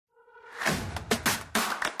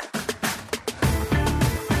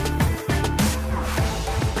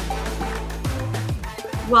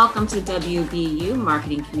Welcome to WVU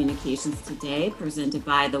Marketing Communications Today, presented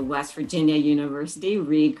by the West Virginia University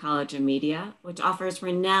Reed College of Media, which offers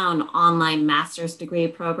renowned online master's degree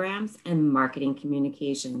programs in marketing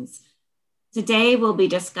communications. Today, we'll be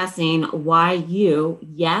discussing why you,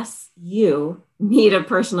 yes, you, need a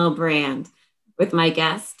personal brand with my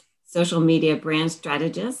guest, social media brand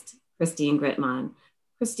strategist, Christine Gritmon.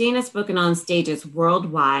 Christine has spoken on stages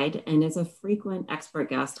worldwide and is a frequent expert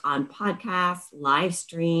guest on podcasts, live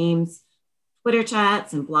streams, Twitter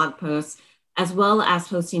chats, and blog posts, as well as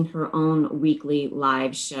hosting her own weekly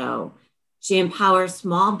live show. She empowers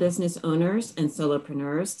small business owners and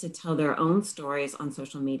solopreneurs to tell their own stories on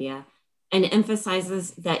social media and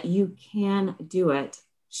emphasizes that you can do it.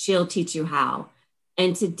 She'll teach you how.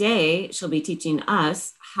 And today, she'll be teaching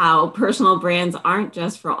us how personal brands aren't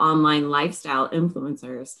just for online lifestyle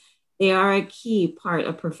influencers. They are a key part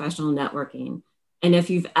of professional networking. And if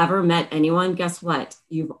you've ever met anyone, guess what?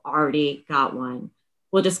 You've already got one.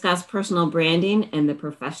 We'll discuss personal branding in the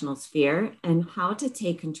professional sphere and how to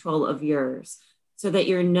take control of yours so that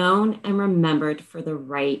you're known and remembered for the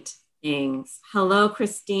right things. Hello,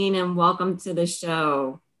 Christine, and welcome to the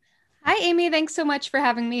show. Hi, Amy. Thanks so much for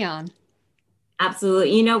having me on.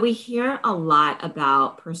 Absolutely. You know, we hear a lot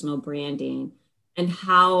about personal branding and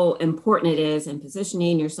how important it is in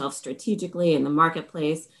positioning yourself strategically in the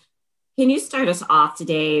marketplace. Can you start us off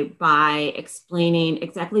today by explaining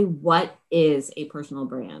exactly what is a personal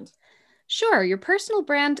brand? Sure. Your personal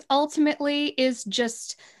brand ultimately is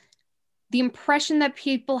just the impression that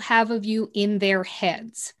people have of you in their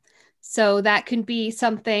heads. So that can be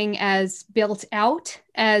something as built out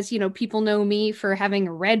as, people know me for having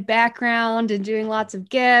a red background and doing lots of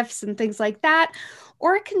GIFs and things like that.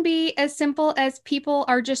 Or it can be as simple as people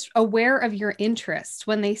are just aware of your interests.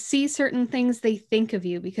 When they see certain things, they think of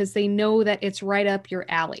you because they know that it's right up your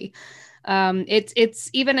alley. It's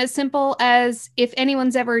even as simple as if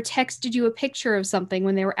anyone's ever texted you a picture of something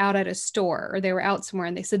when they were out at a store or they were out somewhere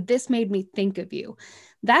and they said, "This made me think of you."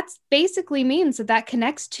 That basically means that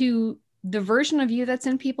connects to the version of you that's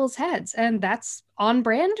in people's heads, and that's on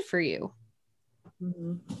brand for you.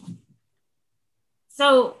 Mm-hmm.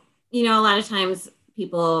 So, a lot of times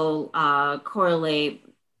people correlate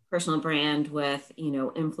personal brand with,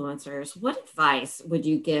 influencers. What advice would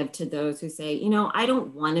you give to those who say, I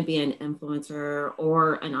don't want to be an influencer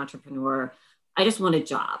or an entrepreneur. I just want a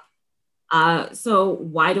job. So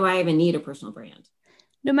why do I even need a personal brand?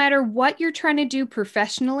 No matter what you're trying to do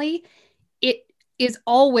professionally, it is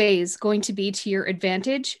always going to be to your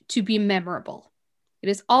advantage to be memorable. It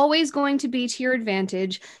is always going to be to your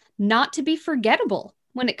advantage not to be forgettable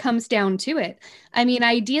when it comes down to it. I mean,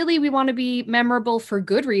 ideally, we want to be memorable for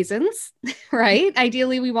good reasons, right?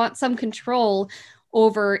 Ideally, we want some control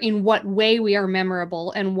over in what way we are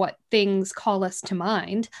memorable and what things call us to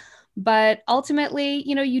mind. But ultimately,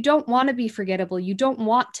 you don't want to be forgettable. You don't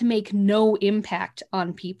want to make no impact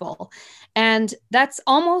on people. And that's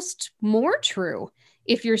almost more true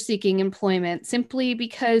if you're seeking employment, simply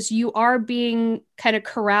because you are being kind of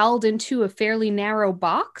corralled into a fairly narrow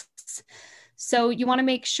box. So you want to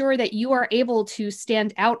make sure that you are able to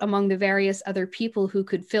stand out among the various other people who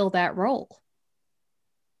could fill that role.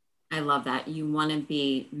 I love that. You want to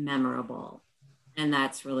be memorable. And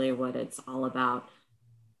that's really what it's all about.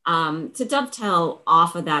 To dovetail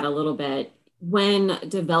off of that a little bit, when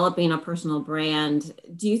developing a personal brand,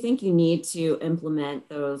 do you think you need to implement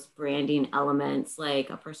those branding elements like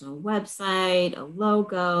a personal website, a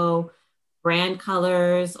logo, brand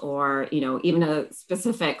colors, or, even a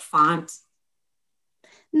specific font?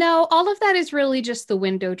 No, all of that is really just the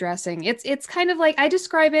window dressing. It's kind of like I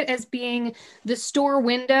describe it as being the store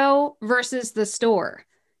window versus the store.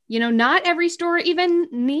 Not every store even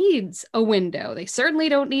needs a window. They certainly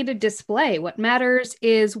don't need a display. What matters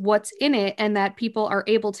is what's in it and that people are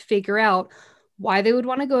able to figure out why they would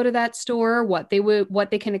want to go to that store, what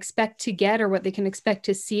they can expect to get or what they can expect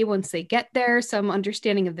to see once they get there, some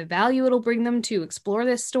understanding of the value it'll bring them to explore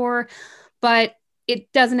this store. But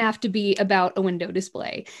it doesn't have to be about a window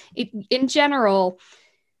display. In general,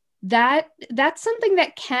 that's something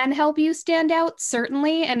that can help you stand out,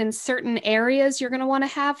 certainly. And in certain areas, you're going to want to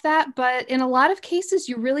have that. But in a lot of cases,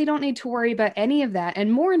 you really don't need to worry about any of that.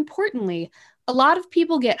 And more importantly, a lot of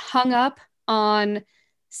people get hung up on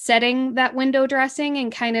setting that window dressing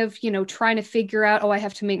and kind of, trying to figure out, oh, I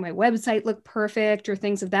have to make my website look perfect or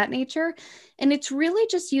things of that nature. And it's really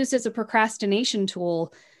just used as a procrastination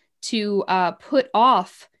tool to put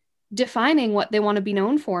off defining what they want to be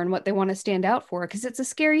known for and what they want to stand out for, because it's a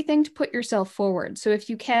scary thing to put yourself forward. So if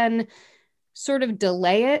you can sort of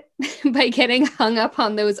delay it by getting hung up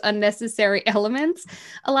on those unnecessary elements,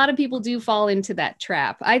 a lot of people do fall into that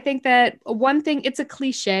trap. I think that one thing, it's a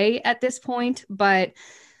cliche at this point, but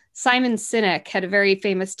Simon Sinek had a very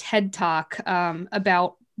famous TED talk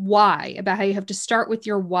about why, about how you have to start with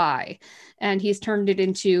your why. And he's turned it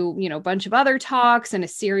into, a bunch of other talks and a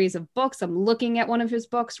series of books. I'm looking at one of his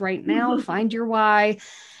books right now, Find Your Why.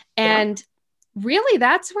 And really,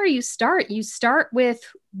 that's where you start. You start with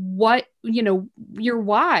what, your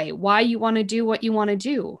why you want to do what you want to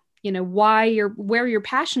do, where your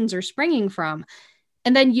passions are springing from.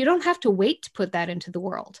 And then you don't have to wait to put that into the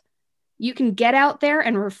world. You can get out there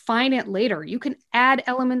and refine it later. You can add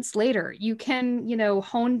elements later. You can,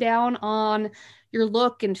 hone down on your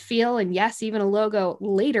look and feel, and yes, even a logo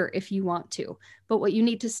later if you want to. But what you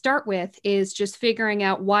need to start with is just figuring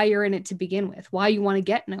out why you're in it to begin with, why you want to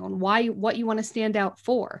get known, what you want to stand out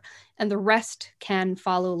for, and the rest can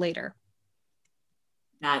follow later.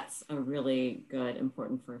 That's a really good,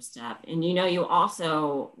 important first step. And, you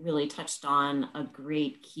also really touched on a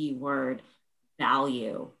great key word,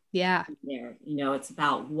 value. Yeah. There, it's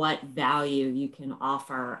about what value you can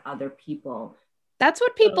offer other people. That's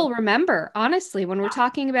what people remember, honestly, when we're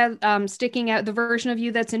talking about sticking out, the version of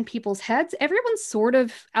you that's in people's heads. Everyone's sort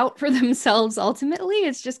of out for themselves. Ultimately,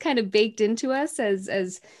 it's just kind of baked into us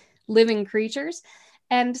as living creatures.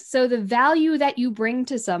 And so the value that you bring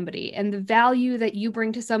to somebody and the value that you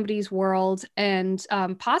bring to somebody's world, and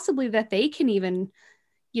possibly that they can even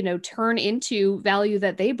turn into value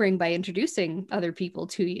that they bring by introducing other people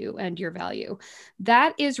to you and your value.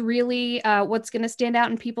 That is really what's going to stand out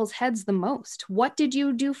in people's heads the most. What did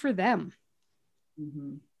you do for them?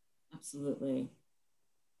 Mm-hmm. Absolutely.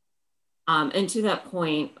 And to that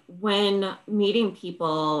point, when meeting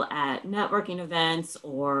people at networking events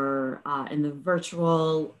or in the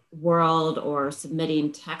virtual world or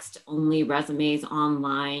submitting text-only resumes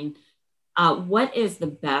online, what is the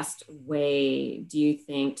best way, do you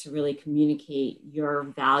think, to really communicate your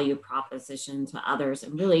value proposition to others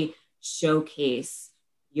and really showcase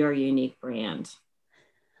your unique brand?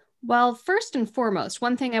 Well, first and foremost,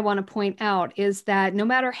 one thing I want to point out is that no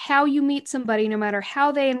matter how you meet somebody, no matter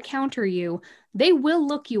how they encounter you, they will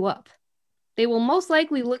look you up. They will most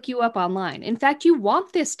likely look you up online. In fact, you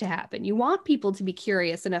want this to happen. You want people to be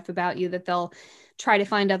curious enough about you that they'll try to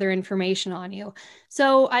find other information on you.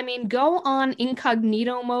 So, go on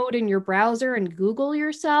incognito mode in your browser and Google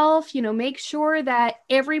yourself, make sure that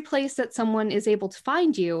every place that someone is able to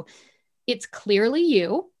find you, it's clearly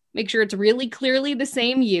you. Make sure it's really clearly the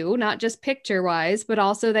same you, not just picture wise, but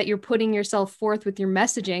also that you're putting yourself forth with your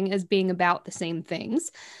messaging as being about the same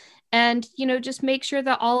things. And, just make sure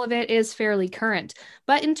that all of it is fairly current.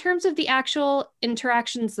 But in terms of the actual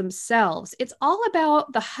interactions themselves, it's all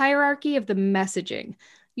about the hierarchy of the messaging.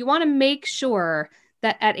 You want to make sure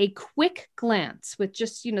that at a quick glance, with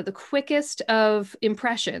just, the quickest of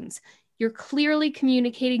impressions, you're clearly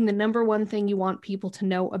communicating the number one thing you want people to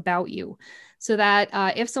know about you. So that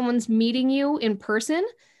if someone's meeting you in person,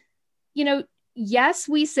 yes,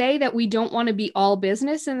 we say that we don't want to be all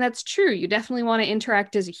business, and that's true. You definitely want to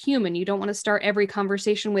interact as a human. You don't want to start every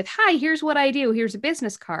conversation with, hi, here's what I do. Here's a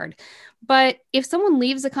business card. But if someone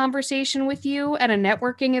leaves a conversation with you at a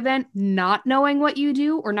networking event, not knowing what you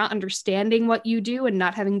do or not understanding what you do and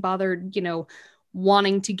not having bothered,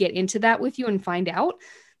 wanting to get into that with you and find out,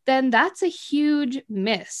 then that's a huge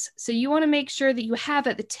miss. So you want to make sure that you have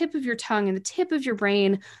at the tip of your tongue and the tip of your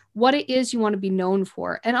brain what it is you want to be known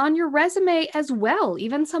for. And on your resume as well,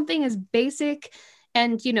 even something as basic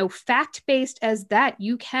and, fact-based as that,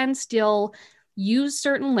 you can still use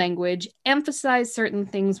certain language, emphasize certain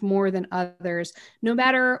things more than others, no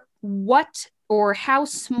matter what or how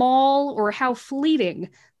small or how fleeting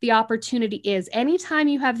the opportunity is. Anytime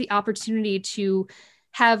you have the opportunity to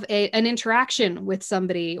have an interaction with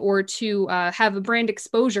somebody or to have a brand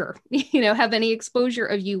exposure, have any exposure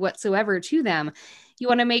of you whatsoever to them, you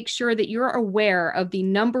want to make sure that you're aware of the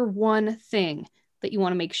number one thing that you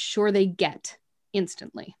want to make sure they get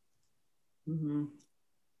instantly. Mm-hmm.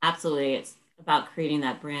 Absolutely. It's about creating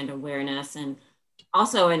that brand awareness. And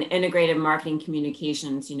also in integrated marketing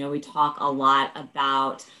communications, we talk a lot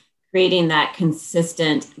about creating that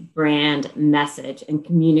consistent brand message and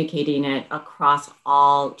communicating it across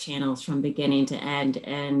all channels from beginning to end.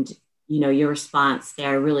 And, your response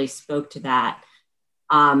there really spoke to that.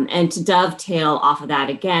 And to dovetail off of that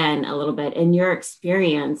again, a little bit, in your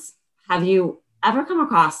experience, have you ever come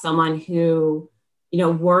across someone who,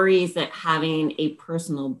 worries that having a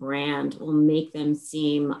personal brand will make them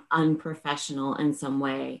seem unprofessional in some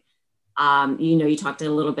way? You talked a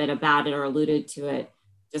little bit about it or alluded to it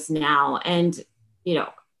just now. And,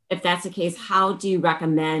 if that's the case, how do you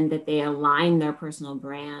recommend that they align their personal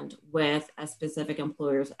brand with a specific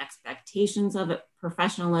employer's expectations of it,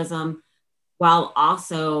 professionalism, while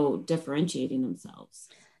also differentiating themselves?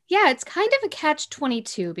 Yeah, it's kind of a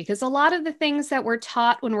catch-22 because a lot of the things that we're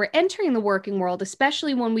taught when we're entering the working world,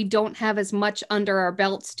 especially when we don't have as much under our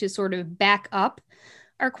belts to sort of back up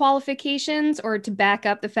our qualifications or to back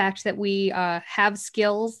up the fact that we have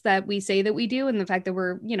skills that we say that we do, and the fact that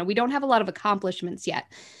we don't have a lot of accomplishments yet.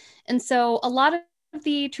 And so a lot of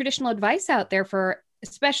the traditional advice out there for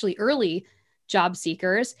especially early job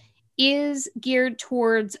seekers is geared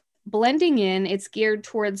towards blending in. It's geared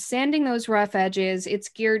towards sanding those rough edges. It's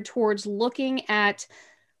geared towards looking at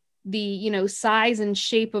the, size and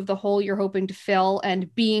shape of the hole you're hoping to fill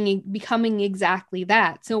and becoming exactly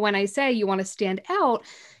that. So when I say you want to stand out,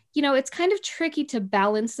 it's kind of tricky to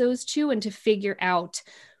balance those two and to figure out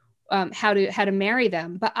how to marry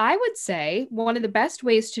them. But I would say one of the best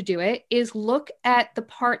ways to do it is look at the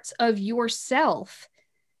parts of yourself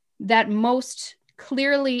that most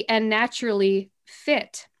clearly and naturally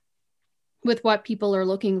fit with what people are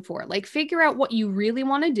looking for. Like, figure out what you really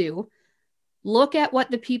want to do, look at what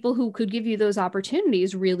the people who could give you those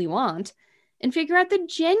opportunities really want, and figure out the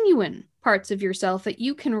genuine parts of yourself that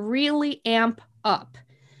you can really amp up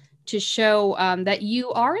to show that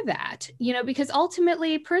you are that, because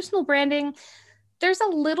ultimately personal branding, there's a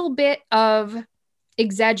little bit of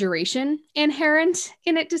exaggeration inherent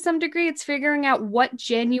in it to some degree. It's figuring out what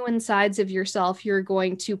genuine sides of yourself you're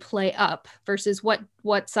going to play up versus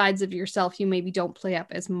what sides of yourself you maybe don't play up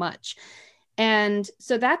as much. And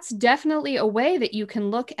so that's definitely a way that you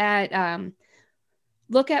can look at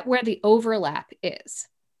where the overlap is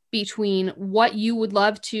between what you would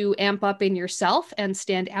love to amp up in yourself and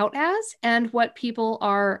stand out as and what people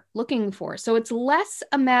are looking for. So it's less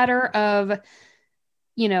a matter of,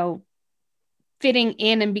 fitting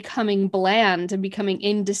in and becoming bland and becoming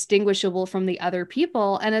indistinguishable from the other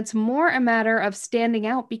people. And it's more a matter of standing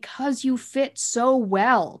out because you fit so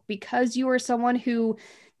well, because you are someone who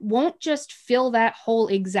won't just fill that hole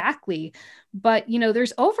exactly, but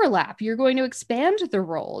there's overlap. You're going to expand the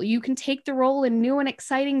role. You can take the role in new and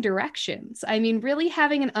exciting directions. I mean, really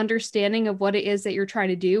having an understanding of what it is that you're trying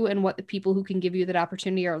to do and what the people who can give you that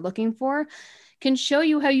opportunity are looking for can show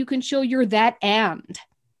you how you can show you're that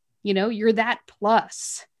you're that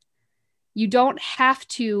plus. You don't have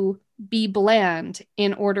to be bland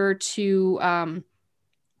in order to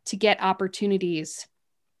get opportunities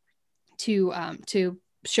to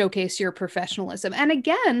showcase your professionalism. And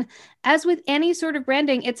again, as with any sort of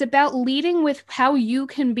branding, it's about leading with how you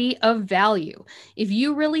can be of value. If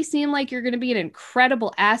you really seem like you're going to be an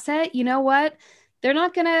incredible asset, you know what? They're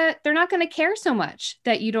not gonna care so much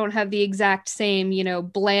that you don't have the exact same,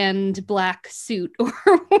 bland black suit or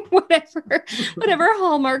whatever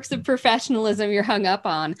hallmarks of professionalism you're hung up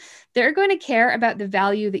on. They're going to care about the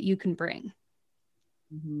value that you can bring.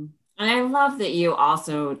 Mm-hmm. And I love that you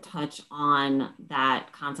also touch on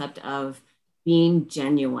that concept of being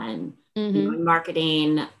genuine. Mm-hmm. In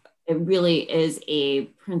marketing, it really is a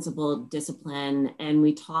principled discipline, and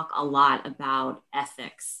we talk a lot about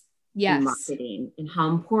ethics in Yes. marketing and how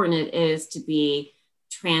important it is to be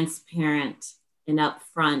transparent and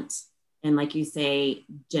upfront and, like you say,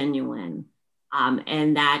 genuine.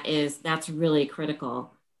 And that's really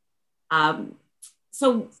critical.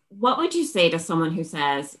 So what would you say to someone who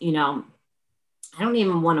says, I don't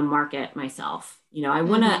even want to market myself. I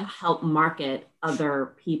want to help market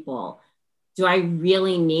other people. Do I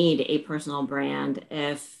really need a personal brand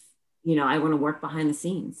if, I want to work behind the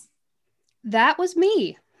scenes? That was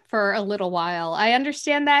me for a little while. I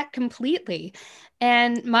understand that completely.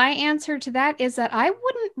 And my answer to that is that I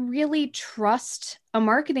wouldn't really trust a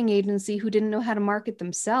marketing agency who didn't know how to market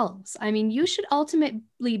themselves. I mean, you should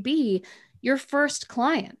ultimately be your first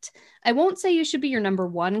client. I won't say you should be your number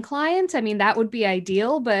one client. I mean, that would be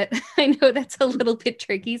ideal, but I know that's a little bit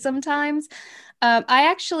tricky sometimes. I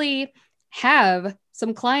actually have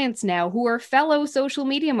some clients now who are fellow social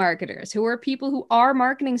media marketers, who are people who are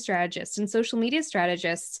marketing strategists and social media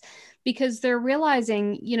strategists, because they're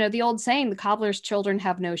realizing, the old saying, the cobbler's children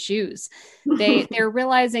have no shoes. They're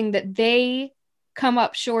realizing that they come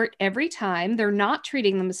up short every time. They're not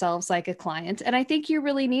treating themselves like a client. And I think you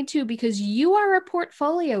really need to, because you are a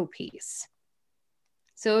portfolio piece.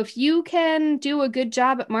 So if you can do a good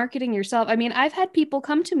job at marketing yourself, I mean, I've had people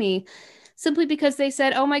come to me simply because they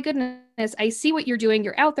said, oh my goodness, I see what you're doing.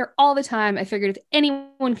 You're out there all the time. I figured if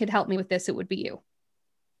anyone could help me with this, it would be you.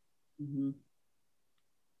 Mm-hmm.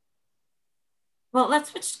 Well, let's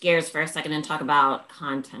switch gears for a second and talk about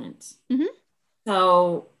content. Mm-hmm.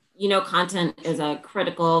 So, content is a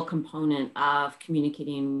critical component of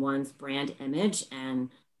communicating one's brand image and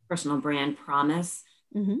personal brand promise.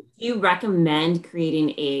 Mm-hmm. Do you recommend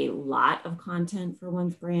creating a lot of content for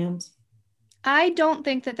one's brand? I don't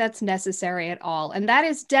think that that's necessary at all. And that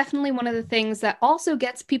is definitely one of the things that also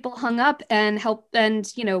gets people hung up and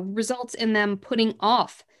results in them putting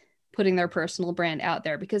off putting their personal brand out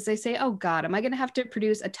there because they say, oh God, am I going to have to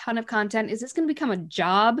produce a ton of content? Is this going to become a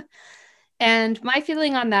job? And my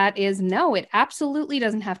feeling on that is no, it absolutely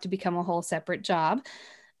doesn't have to become a whole separate job,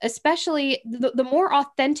 especially the more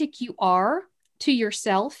authentic you are to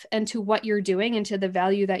yourself and to what you're doing and to the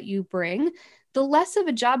value that you bring, the less of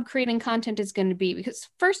a job creating content is going to be. Because,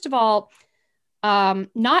 first of all,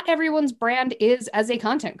 not everyone's brand is as a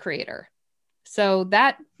content creator. So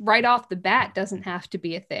that right off the bat doesn't have to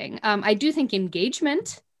be a thing. I do think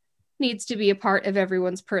engagement needs to be a part of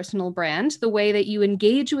everyone's personal brand, the way that you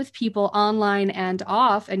engage with people online and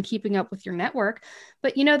off and keeping up with your network.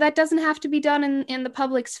 But, that doesn't have to be done in the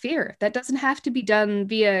public sphere. That doesn't have to be done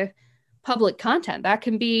via public content. That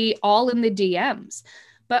can be all in the DMs.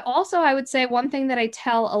 But also, I would say one thing that I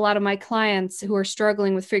tell a lot of my clients who are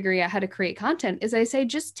struggling with figuring out how to create content is I say,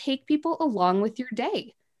 just take people along with your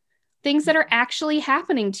day. Things that are actually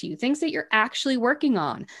happening to you, things that you're actually working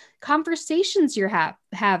on, conversations you're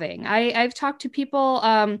having. I've talked to people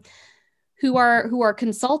who are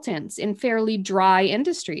consultants in fairly dry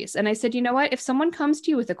industries. And I said, you know what, if someone comes to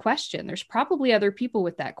you with a question, there's probably other people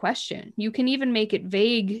with that question. You can even make it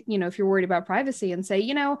vague, if you're worried about privacy and say,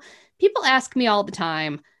 people ask me all the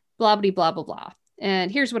time, blah, blah, blah, blah, blah. And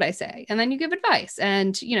here's what I say. And then you give advice.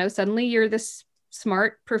 And, suddenly you're this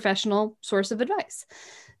smart professional source of advice.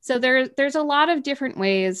 So there's a lot of different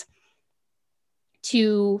ways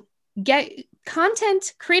to get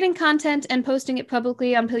content, creating content and posting it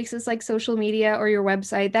publicly on places like social media or your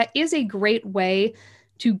website. That is a great way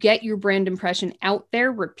to get your brand impression out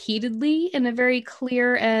there repeatedly in a very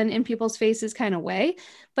clear and in people's faces kind of way,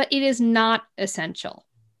 but it is not essential.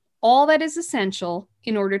 All that is essential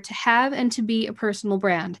in order to have and to be a personal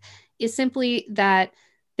brand is simply that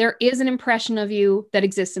there is an impression of you that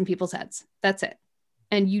exists in people's heads. That's it.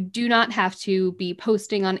 And you do not have to be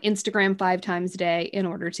posting on Instagram 5 times a day in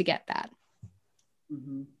order to get that.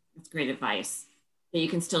 Mm-hmm. That's great advice. That you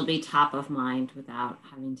can still be top of mind without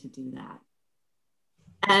having to do that.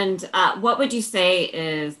 And what would you say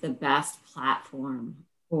is the best platform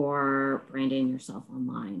for branding yourself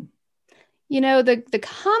online? The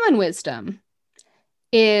common wisdom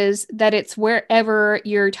is that it's wherever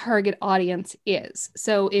your target audience is.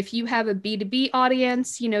 So if you have a B2B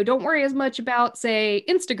audience, don't worry as much about, say,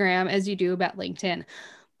 Instagram as you do about LinkedIn.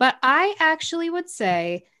 But I actually would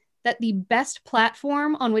say that the best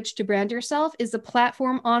platform on which to brand yourself is the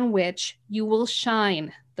platform on which you will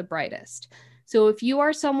shine the brightest. So if you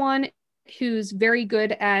are someone who's very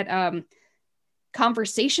good at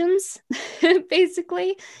conversations,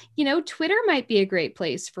 basically, Twitter might be a great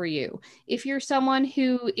place for you. If you're someone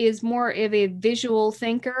who is more of a visual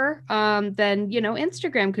thinker, then,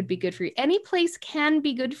 Instagram could be good for you. Any place can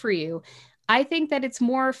be good for you. I think that it's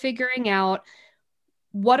more figuring out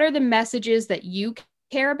what are the messages that you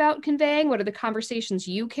care about conveying, what are the conversations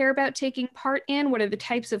you care about taking part in, what are the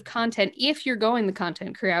types of content, if you're going the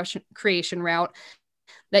content creation route,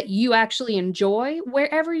 that you actually enjoy.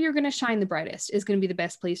 Wherever you're going to shine the brightest is going to be the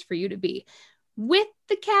best place for you to be. With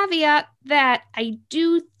the caveat that I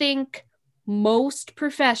do think most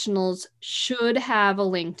professionals should have a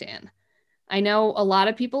LinkedIn. I know a lot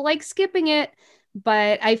of people like skipping it,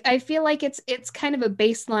 but I feel like it's kind of a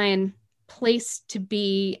baseline place to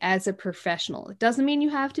be as a professional. It doesn't mean you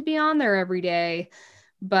have to be on there every day,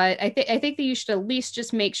 but I think that you should at least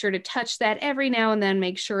just make sure to touch that every now and then,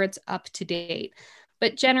 make sure it's up to date.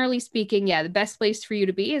 But generally speaking, yeah, the best place for you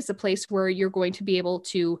to be is a place where you're going to be able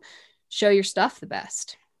to show your stuff the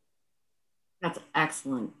best. That's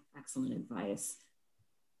excellent advice.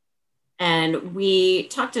 And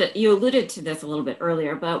you alluded to this a little bit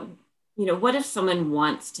earlier, but what if someone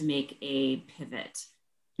wants to make a pivot?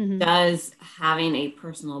 Mm-hmm. Does having a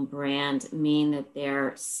personal brand mean that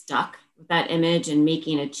they're stuck with that image and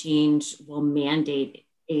making a change will mandate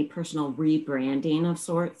a personal rebranding of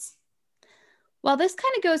sorts? Well, this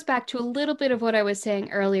kind of goes back to a little bit of what I was saying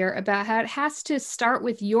earlier about how it has to start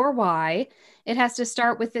with your why. It has to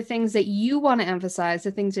start with the things that you want to emphasize, the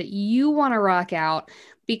things that you want to rock out,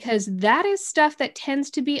 because that is stuff that tends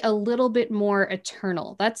to be a little bit more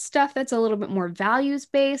eternal. That's stuff that's a little bit more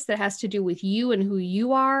values-based, that has to do with you and who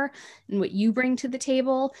you are and what you bring to the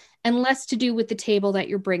table, and less to do with the table that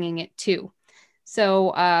you're bringing it to.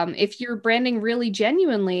 So if you're branding really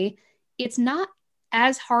genuinely, it's not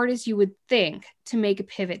as hard as you would think to make a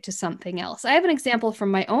pivot to something else. I have an example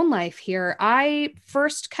from my own life here. I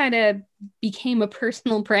first kind of became a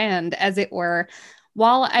personal brand, as it were,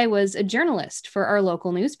 while I was a journalist for our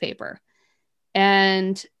local newspaper.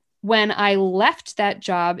 And when I left that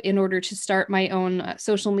job in order to start my own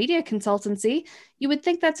social media consultancy, you would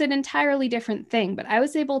think that's an entirely different thing, but I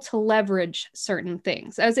was able to leverage certain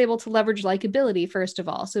things. I was able to leverage likability, first of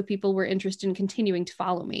all, so people were interested in continuing to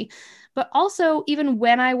follow me. But also, even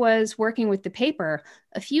when I was working with the paper,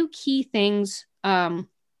 a few key things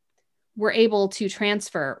were able to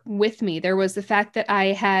transfer with me. There was the fact that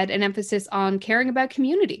I had an emphasis on caring about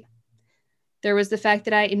community. There was the fact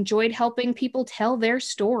that I enjoyed helping people tell their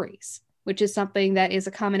stories, which is something that is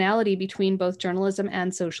a commonality between both journalism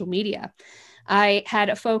and social media. I had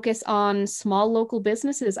a focus on small local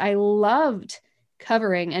businesses. I loved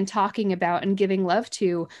covering and talking about and giving love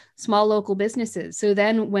to small local businesses. So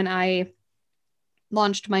then when I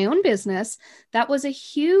launched my own business, that was a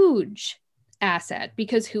huge asset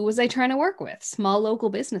because who was I trying to work with? Small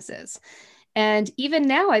local businesses. And even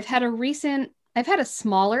now I've had a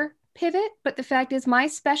smaller pivot, but the fact is my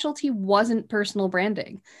specialty wasn't personal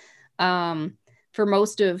branding for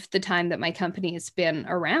most of the time that my company has been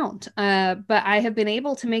around. But I have been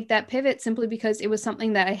able to make that pivot simply because it was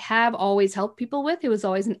something that I have always helped people with. It was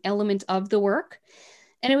always an element of the work,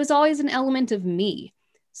 and it was always an element of me.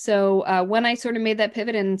 So when I sort of made that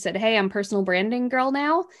pivot and said, hey, I'm personal branding girl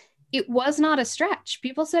now, it was not a stretch.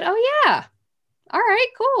 People said, oh yeah, all right,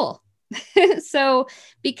 cool. So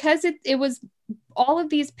because it was, all of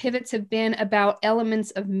these pivots have been about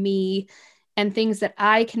elements of me and things that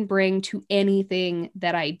I can bring to anything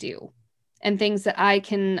that I do, and things that I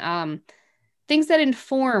can, things that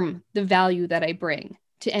inform the value that I bring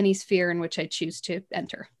to any sphere in which I choose to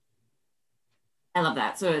enter. I love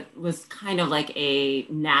that. So it was kind of like a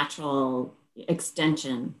natural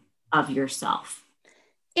extension of yourself.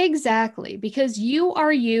 Exactly, because you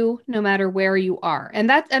are you no matter where you are. And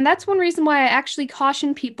that's one reason why I actually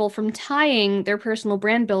caution people from tying their personal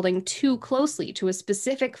brand building too closely to a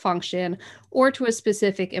specific function or to a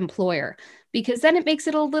specific employer, because then it makes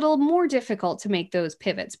it a little more difficult to make those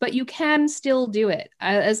pivots. But you can still do it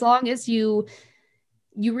as long as you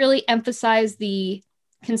really emphasize the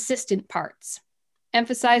consistent parts.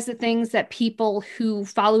 Emphasize the things that people who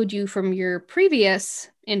followed you from your previous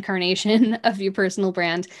incarnation of your personal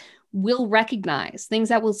brand will recognize, things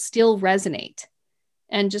that will still resonate,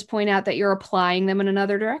 and just point out that you're applying them in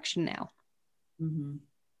another direction now. Mm-hmm.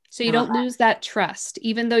 So you don't lose that trust.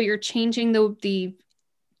 Even though you're changing the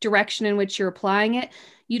direction in which you're applying it,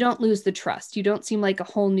 you don't lose the trust. You don't seem like a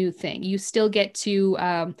whole new thing. You still get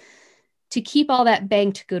to keep all that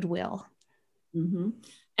banked goodwill. Mm-hmm.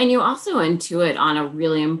 And you also intuit on a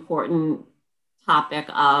really important topic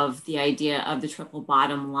of the idea of the triple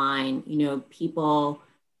bottom line, people,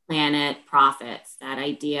 planet, profits, that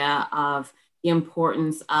idea of the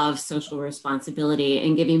importance of social responsibility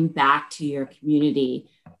and giving back to your community.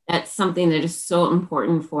 That's something that is so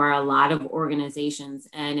important for a lot of organizations.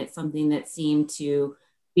 And it's something that seemed to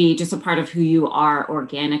be just a part of who you are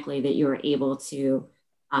organically, that you're able to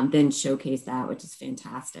then showcase that, which is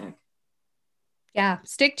fantastic. Yeah,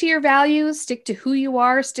 stick to your values, stick to who you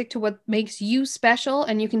are, stick to what makes you special,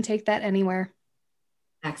 and you can take that anywhere.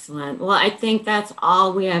 Excellent. Well, I think that's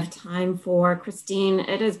all we have time for. Christine,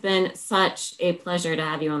 it has been such a pleasure to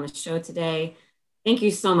have you on the show today. Thank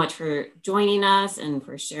you so much for joining us and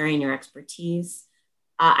for sharing your expertise.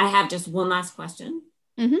 I have just one last question.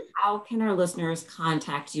 Mm-hmm. How can our listeners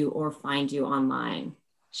contact you or find you online?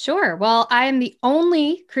 Sure. Well, I am the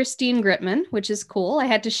only Christine Gritman, which is cool. I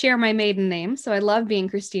had to share my maiden name, so I love being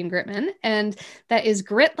Christine Gritman. And that is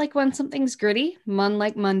grit like when something's gritty, mun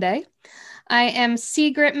like Monday. I am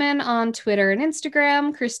C. Gritman on Twitter and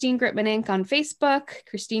Instagram, Christine Gritman Inc. on Facebook,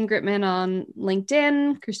 Christine Gritman on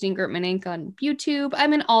LinkedIn, Christine Gritman Inc. on YouTube.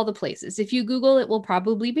 I'm in all the places. If you Google, it will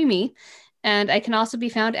probably be me. And I can also be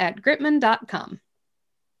found at gritman.com.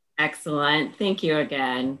 Excellent. Thank you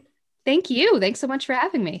again. Thank you. Thanks so much for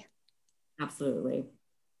having me. Absolutely.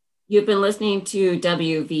 You've been listening to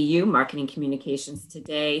WVU Marketing Communications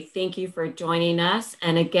today. Thank you for joining us.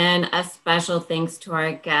 And again, a special thanks to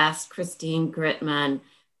our guest, Christine Gritman.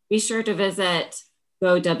 Be sure to visit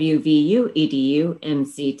go.wvu.edu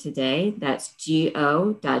MC today. That's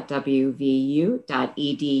go.wvu.edu/MC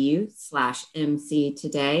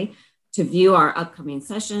today to view our upcoming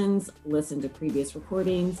sessions, listen to previous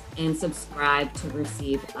recordings, and subscribe to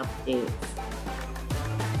receive updates.